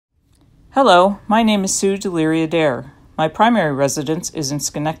Hello, my name is deLearie Adair. My primary residence is in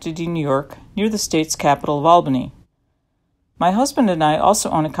Schenectady, New York, near the state's capital of Albany. My husband and I also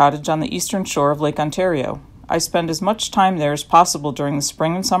own a cottage on the eastern shore of Lake Ontario. I spend as much time there as possible during the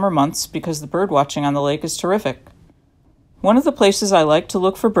spring and summer months because the bird watching on the lake is terrific. One of the places I like to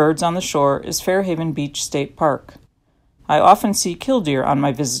look for birds on the shore is Fairhaven Beach State Park. I often see killdeer on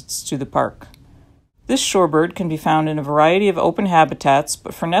my visits to the park. This shorebird can be found in a variety of open habitats,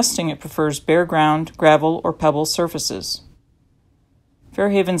 but for nesting it prefers bare ground, gravel, or pebble surfaces.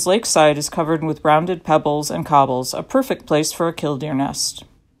 Fairhaven's lakeside is covered with rounded pebbles and cobbles, a perfect place for a killdeer nest.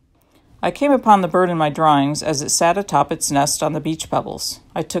 I came upon the bird in my drawings as it sat atop its nest on the beach pebbles.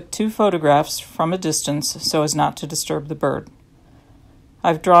 I took 2 photographs from a distance so as not to disturb the bird.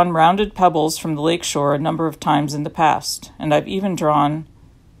 I've drawn rounded pebbles from the lakeshore a number of times in the past, and I've even drawn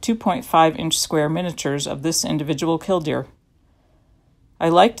 2.5-inch square miniatures of this individual killdeer. I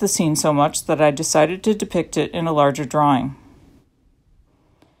liked the scene so much that I decided to depict it in a larger drawing.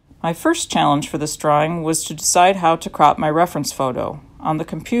 My first challenge for this drawing was to decide how to crop my reference photo. On the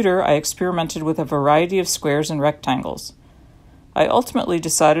computer, I experimented with a variety of squares and rectangles. I ultimately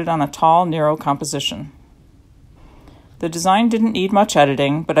decided on a tall, narrow composition. The design didn't need much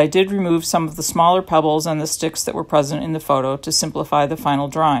editing, but I did remove some of the smaller pebbles and the sticks that were present in the photo to simplify the final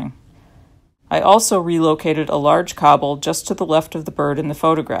drawing. I also relocated a large cobble just to the left of the bird in the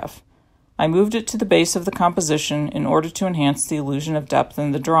photograph. I moved it to the base of the composition in order to enhance the illusion of depth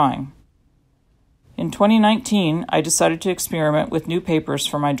in the drawing. In 2019, I decided to experiment with new papers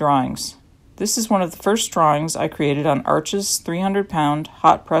for my drawings. This is one of the first drawings I created on Arch's 300-pound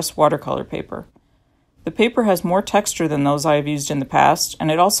hot-press watercolor paper. The paper has more texture than those I have used in the past, and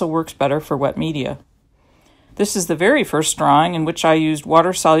it also works better for wet media. This is the very first drawing in which I used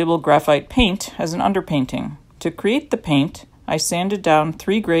water-soluble graphite paint as an underpainting. To create the paint, I sanded down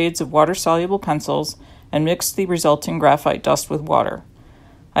 3 grades of water-soluble pencils and mixed the resulting graphite dust with water.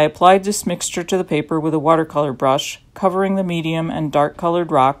 I applied this mixture to the paper with a watercolor brush, covering the medium and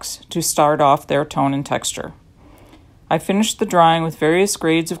dark-colored rocks to start off their tone and texture. I finished the drawing with various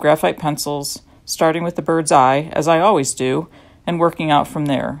grades of graphite pencils, starting with the bird's eye, as I always do, and working out from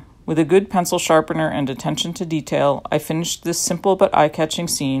there. With a good pencil sharpener and attention to detail, I finished this simple but eye-catching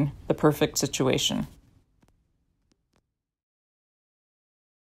scene, the perfect situation.